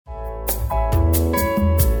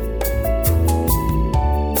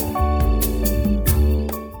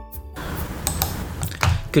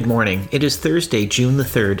Good morning. It is Thursday, June the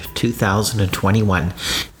 3rd, 2021,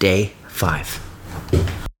 day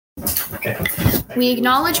 5. We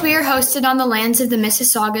acknowledge we are hosted on the lands of the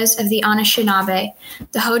Mississaugas of the Anishinaabe,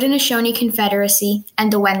 the Haudenosaunee Confederacy,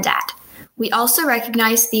 and the Wendat. We also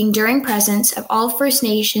recognize the enduring presence of all First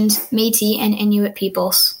Nations, Métis, and Inuit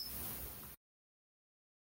peoples.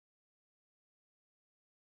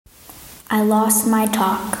 I Lost My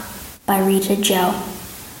Talk by Rita Joe.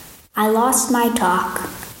 I lost my talk,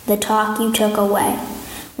 the talk you took away,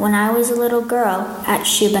 when I was a little girl at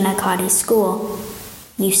Shubenacadie School.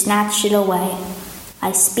 You snatched it away.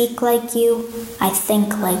 I speak like you, I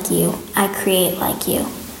think like you, I create like you.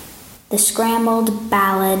 The scrambled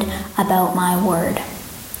ballad about my word.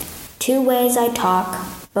 2 ways I talk,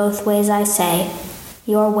 both ways I say,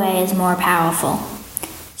 your way is more powerful.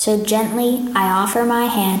 So gently I offer my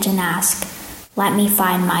hand and ask, let me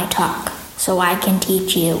find my talk, so I can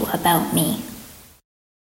teach you about me.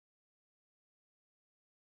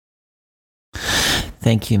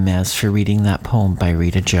 Thank you, Maz, for reading that poem by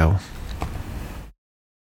Rita Joe.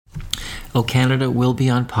 O Canada will be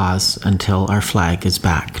on pause until our flag is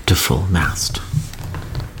back to full mast.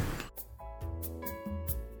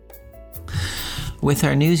 With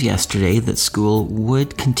our news yesterday that school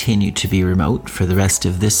would continue to be remote for the rest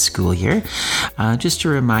of this school year, just a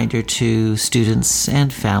reminder to students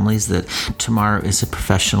and families that tomorrow is a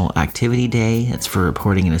professional activity day. It's for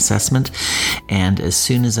reporting and assessment. And as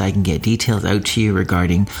soon as I can get details out to you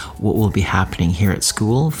regarding what will be happening here at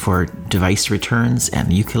school for device returns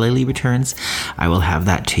and ukulele returns, I will have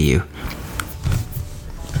that to you.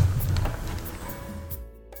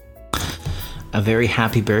 A very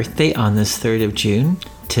happy birthday on this 3rd of June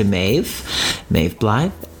to Maeve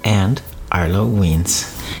Blythe, and Arlo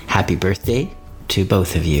Weens. Happy birthday to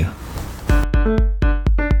both of you.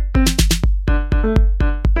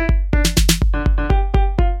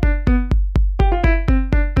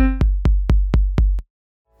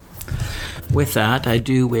 With that, I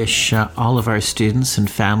do wish all of our students and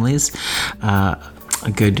families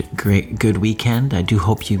a good weekend. I do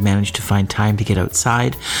hope you manage to find time to get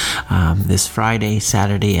outside this Friday,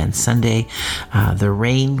 Saturday, and Sunday. The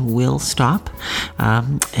rain will stop,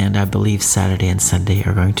 and I believe Saturday and Sunday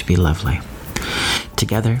are going to be lovely.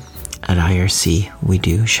 Together at IRC, we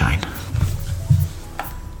do shine.